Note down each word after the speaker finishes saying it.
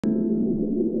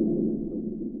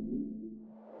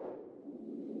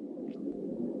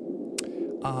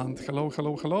And hello,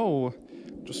 hello, hello.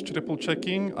 Just triple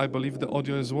checking. I believe the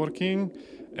audio is working.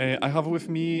 I have with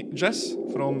me Jess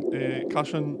from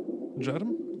Cash and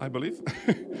Germ, I believe.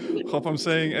 Hope I'm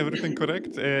saying everything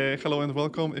correct. Hello and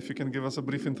welcome. If you can give us a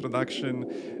brief introduction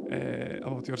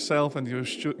about yourself and your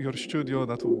studio,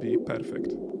 that would be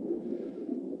perfect.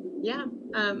 Yeah.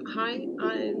 Hi,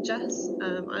 I'm Jess.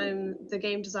 I'm the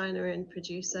game designer and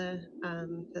producer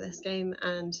for this game,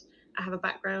 and I have a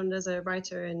background as a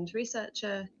writer and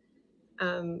researcher.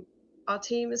 Um, our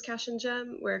team is Cash and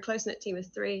Gem. We're a close knit team of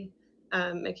three,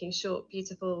 making short,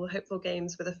 beautiful, hopeful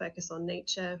games with a focus on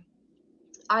nature.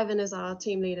 Ivan is our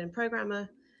team lead and programmer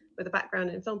with a background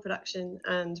in film production,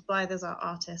 and Blythe is our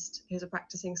artist, who's a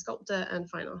practicing sculptor and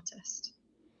fine artist.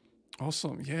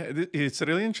 Awesome. Yeah, it's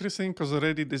really interesting because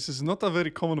already this is not a very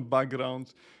common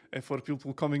background for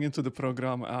people coming into the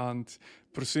program and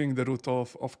pursuing the route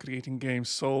of creating games.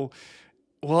 So,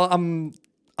 well,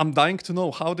 I'm dying to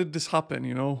know, how did this happen?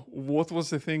 You know, what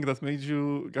was the thing that made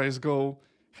you guys go,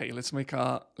 "Hey, let's make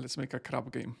a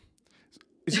crab game"?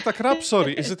 Is it a crab?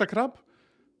 Sorry, is it a crab?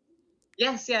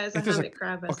 Yes, yeah, as a It is a. hermit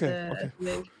crab as Okay, the okay.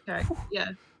 main character. Yeah.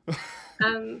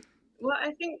 Well,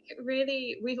 I think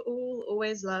really we've all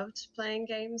always loved playing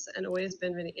games and always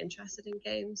been really interested in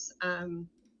games.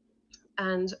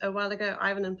 And a while ago,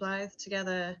 Ivan and Blythe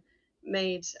together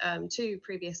made two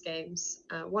previous games.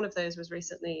 One of those was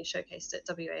recently showcased at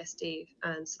WASD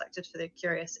and selected for the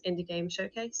Curious Indie Game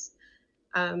Showcase.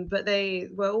 But they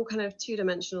were all kind of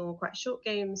two-dimensional, quite short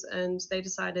games, and they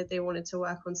decided they wanted to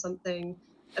work on something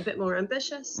a bit more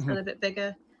ambitious and a bit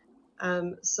bigger.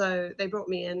 So they brought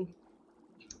me in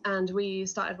and we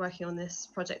started working on this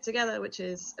project together, which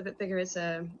is a bit bigger. It's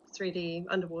a 3D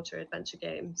underwater adventure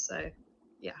game. So,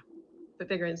 yeah, a bit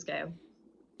bigger in scale.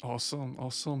 Awesome,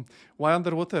 awesome. Why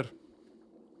underwater?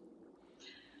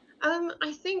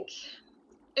 I think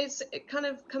it kind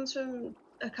of comes from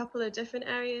a couple of different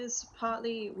areas.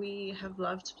 Partly, we have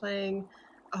loved playing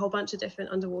a whole bunch of different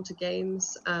underwater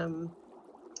games,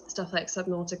 stuff like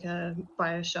Subnautica,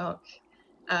 Bioshock,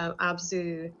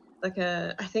 Abzu.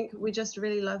 I think we just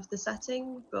really loved the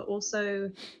setting, but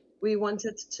also we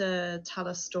wanted to tell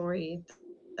a story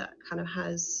that kind of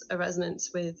has a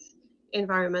resonance with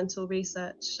environmental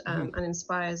research and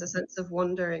inspires a sense of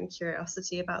wonder and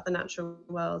curiosity about the natural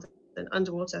world. And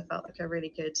underwater felt like a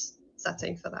really good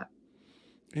setting for that.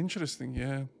 Interesting.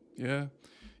 Yeah, yeah,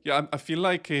 yeah. I feel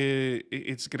like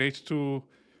it's great to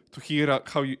hear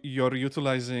how you're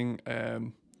utilizing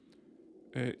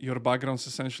your backgrounds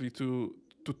essentially to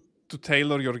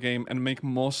tailor your game and make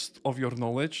most of your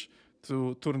knowledge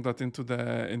to turn that into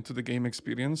the game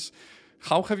experience.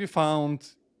 How have you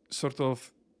found sort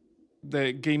of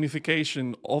the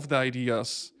gamification of the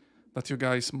ideas that you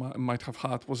guys might have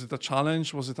had? Was it a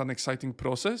challenge? Was it an exciting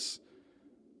process?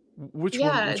 Which one?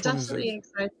 Yeah, Which one is definitely it?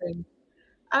 exciting.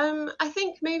 I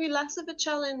think maybe less of a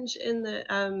challenge in that,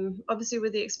 obviously,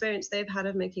 with the experience they've had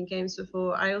of making games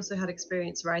before, I also had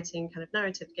experience writing kind of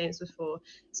narrative games before.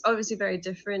 It's obviously very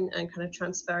different and kind of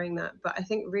transferring that, but I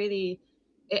think really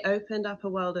it opened up a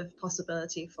world of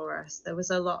possibility for us. There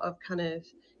was a lot of kind of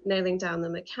nailing down the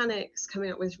mechanics,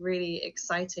 coming up with really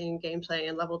exciting gameplay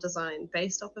and level design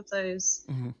based off of those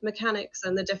mechanics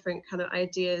and the different kind of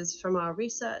ideas from our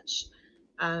research.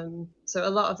 So a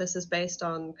lot of this is based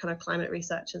on kind of climate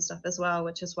research and stuff as well,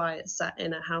 which is why it's set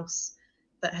in a house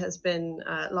that has been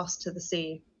lost to the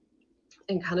sea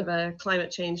in kind of a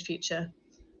climate change future.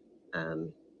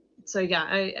 Um, so yeah,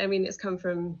 I mean, it's come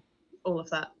from all of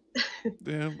that.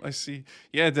 Yeah, I see.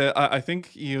 Yeah, I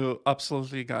think you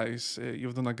absolutely, guys,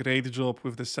 you've done a great job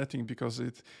with the setting because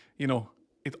you know,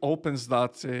 it opens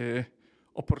that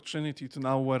opportunity to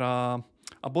now wear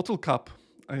a bottle cap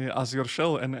as your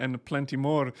shell and plenty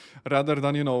more, rather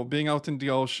than being out in the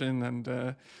ocean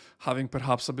and having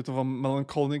perhaps a bit of a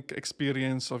melancholic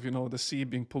experience of the sea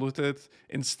being polluted.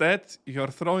 Instead, you're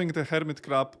throwing the hermit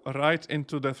crab right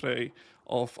into the fray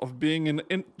of being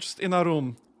in just in a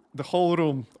room, the whole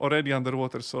room already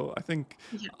underwater. So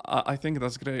Yeah. I think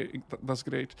that's great. That's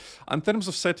great. In terms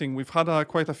of setting, we've had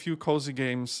quite a few cozy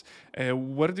games.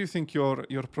 Where do you think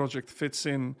your project fits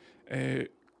in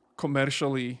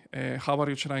commercially? How are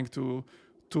you trying to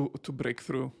break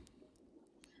through?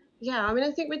 Yeah, I mean,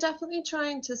 I think we're definitely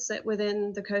trying to sit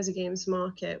within the cozy games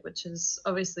market, which is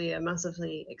obviously a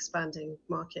massively expanding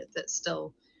market that's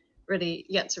still really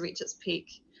yet to reach its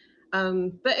peak.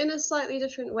 But in a slightly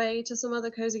different way to some other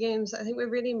cozy games, I think we're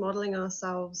really modeling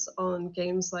ourselves on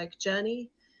games like Journey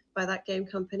by that game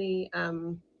company,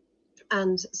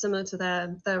 and similar to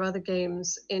their other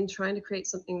games, in trying to create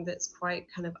something that's quite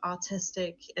kind of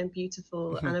artistic and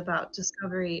beautiful and about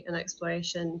discovery and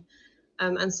exploration.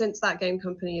 And since that game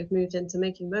company have moved into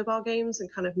making mobile games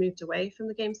and kind of moved away from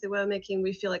the games they were making,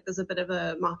 we feel like there's a bit of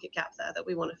a market gap there that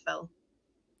we want to fill.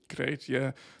 Great,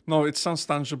 yeah. No, it sounds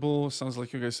tangible. Sounds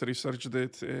like you guys researched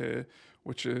it,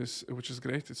 which is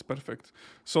great. It's perfect.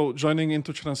 So joining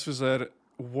into Tranzfuser,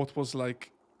 what was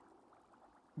like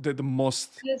the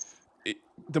most Yes.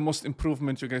 the most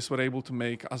improvement you guys were able to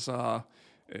make as a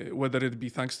whether it be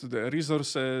thanks to the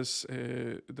resources,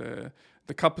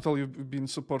 the capital you've been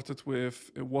supported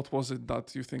with, what was it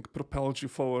that you think propelled you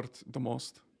forward the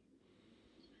most?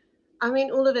 I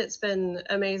mean, all of it's been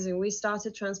amazing. We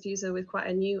started Tranzfuser with quite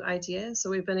a new idea, so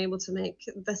we've been able to make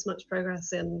this much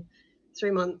progress in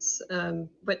 3 months,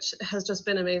 which has just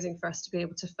been amazing for us to be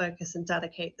able to focus and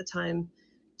dedicate the time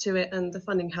to it, and the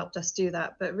funding helped us do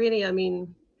that. But really, I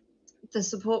mean, the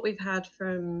support we've had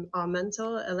from our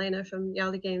mentor, Elena from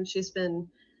Yali Games, she's been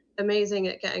amazing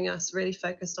at getting us really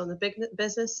focused on the big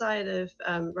business side of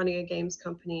running a games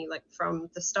company, like from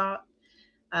the start,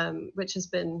 which has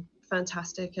been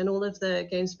fantastic. And all of the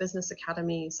Games Business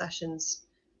Academy sessions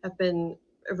have been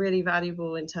really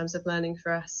valuable in terms of learning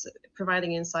for us,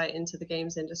 providing insight into the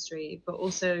games industry, but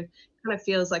also kind of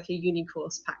feels like a uni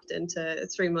course packed into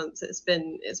 3 months. It's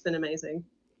been amazing.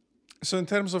 So in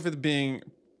terms of it being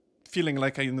feeling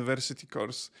like a university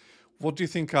course, what do you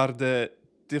think are the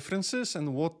differences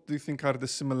and what do you think are the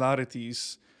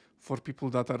similarities for people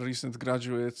that are recent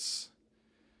graduates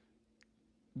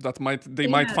that might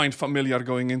Yeah, find familiar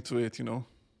going into it, you know?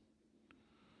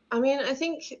 I mean, I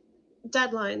think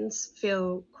deadlines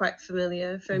feel quite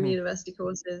familiar from Hmm. university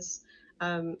courses.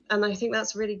 And I think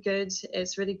that's really good.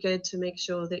 It's really good to make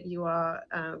sure that you are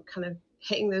kind of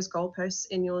hitting those goalposts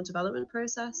in your development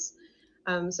process.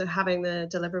 So having the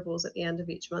deliverables at the end of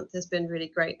each month has been really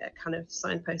great at kind of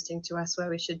signposting to us where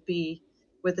we should be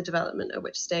with the development at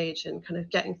which stage and kind of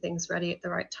getting things ready at the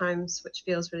right times, which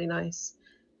feels really nice.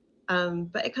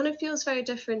 But it kind of feels very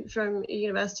different from a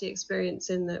university experience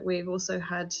in that we've also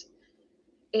had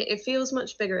it feels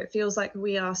much bigger. It feels like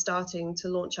we are starting to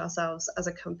launch ourselves as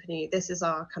a company. This is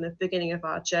our kind of beginning of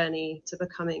our journey to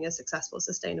becoming a successful,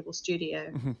 sustainable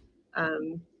studio.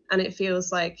 Hmm. And it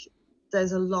feels like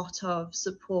there's a lot of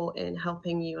support in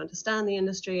helping you understand the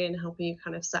industry and helping you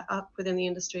kind of set up within the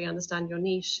industry, understand your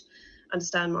niche,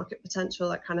 understand market potential,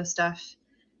 that kind of stuff.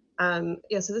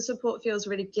 Yeah, so the support feels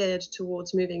really geared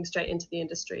towards moving straight into the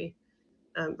industry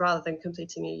rather than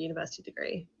completing a university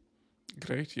degree.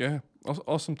 Great, yeah.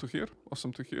 Awesome to hear.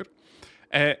 Awesome to hear.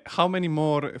 How many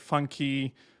more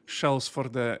funky shells for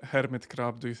the hermit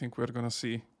crab do you think we're gonna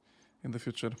see in the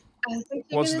future? I think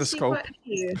you're What's going to the see quite scope? a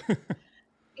few.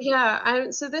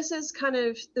 Yeah, so this is kind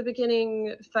of the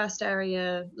beginning, first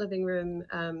area, living room.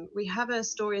 We have a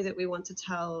story that we want to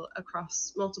tell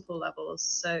across multiple levels.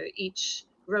 So each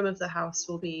room of the house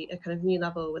will be a kind of new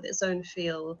level with its own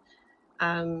feel.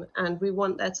 And we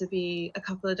want there to be a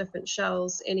couple of different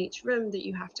shells in each room that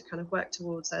you have to kind of work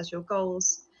towards as your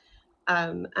goals.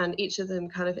 And each of them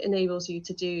kind of enables you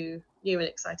to do new and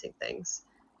exciting things.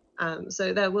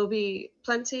 So there will be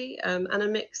plenty and a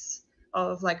mix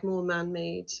of like more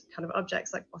man-made kind of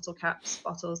objects like bottle caps,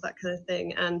 bottles, that kind of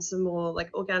thing, and some more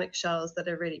like organic shells that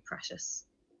are really precious.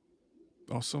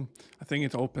 Awesome. I think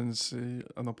it opens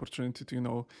an opportunity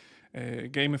to,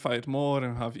 gamify it more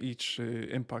and have each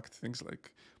impact things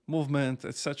like movement,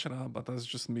 etc. But that's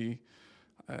just me.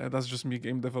 That's just me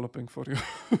game developing for you.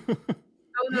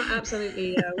 Oh no,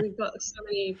 absolutely. Yeah, we've got so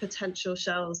many potential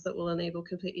shells that will enable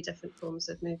completely different forms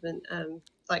of movement.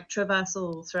 Like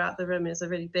traversal throughout the room is a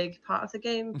really big part of the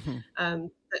game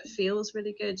Mhm. that feels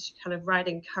really good. Kind of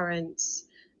riding currents.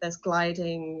 There's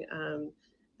gliding.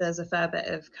 There's a fair bit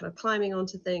of kind of climbing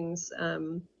onto things.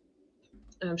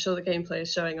 I'm sure the gameplay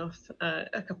is showing off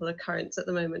a couple of currents at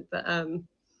the moment, but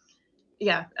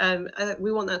yeah,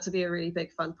 we want that to be a really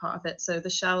big fun part of it. So the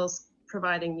shells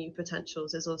providing new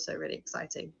potentials is also really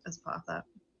exciting as part of that.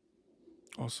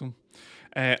 Awesome.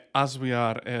 As we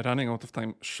are running out of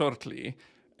time shortly,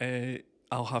 uh,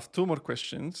 I'll have two more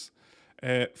questions.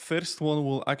 First one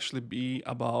will actually be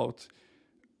about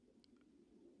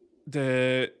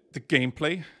the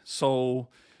gameplay. So,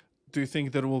 do you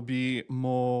think there will be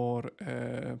more?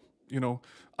 You know,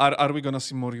 are we gonna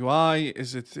see more UI?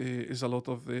 Is a lot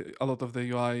of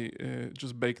the UI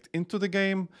just baked into the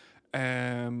game?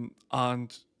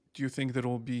 And do you think there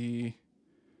will be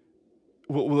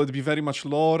will it be very much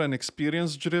lore and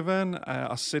experience driven,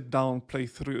 a sit down play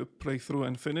through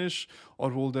and finish,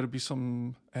 or will there be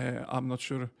some I'm not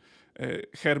sure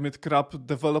hermit crab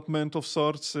development of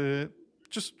sorts?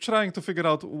 Just trying to figure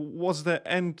out what's the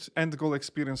end goal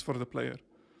experience for the player.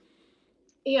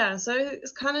 Yeah, so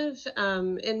it's kind of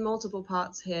in multiple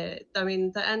parts here. I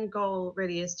mean, the end goal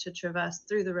really is to traverse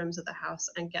through the rooms of the house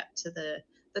and get to the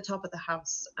top of the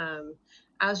house.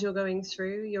 As you're going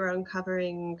through, you're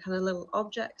uncovering kind of little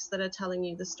objects that are telling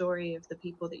you the story of the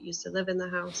people that used to live in the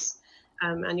house,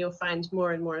 and you'll find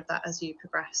more and more of that as you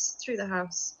progress through the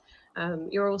house.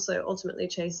 You're also ultimately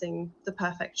chasing the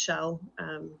perfect shell,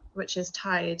 which is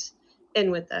tied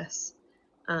in with this.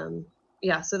 Um,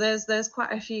 yeah, so there's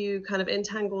quite a few kind of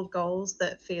entangled goals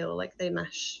that feel like they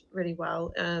mesh really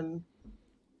well,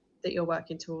 that you're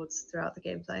working towards throughout the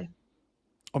gameplay.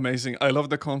 Amazing. I love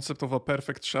the concept of a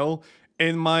perfect shell.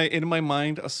 In my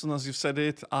mind, as soon as you said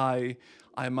it, I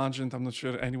imagined. I'm not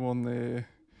sure anyone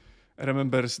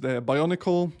remembers the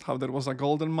Bionicle, how there was a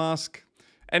golden mask.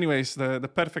 Anyways, the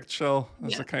perfect shell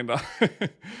is Yeah. a kind of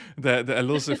the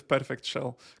elusive perfect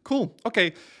shell. Cool.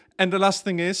 Okay. And the last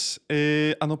thing is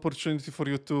an opportunity for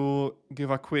you to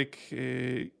give a quick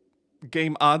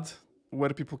game ad where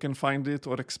people can find it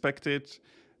or expect it.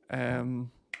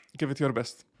 Um, Give it your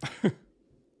best.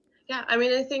 Yeah, I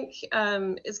mean, I think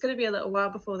it's going to be a little while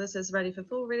before this is ready for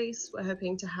full release. We're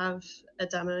hoping to have a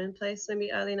demo in place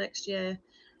maybe early next year.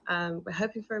 We're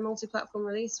hoping for a multi-platform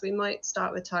release. We might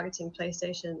start with targeting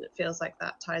PlayStation. It feels like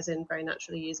that ties in very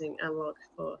naturally using analog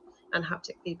for and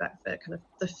haptic feedback for kind of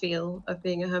the feel of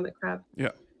being a hermit crab.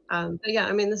 Yeah. But yeah,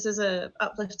 I mean, this is a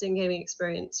uplifting gaming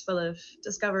experience full of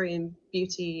discovery and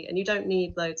beauty, and you don't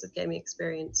need loads of gaming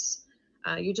experience.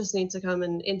 You just need to come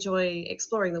and enjoy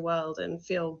exploring the world and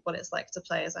feel what it's like to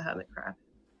play as a hermit crab.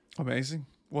 Amazing.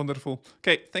 Wonderful.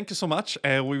 Okay, thank you so much.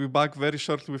 We'll be back very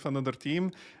shortly with another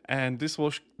team. And this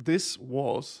was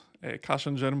Cash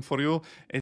and Germ for you.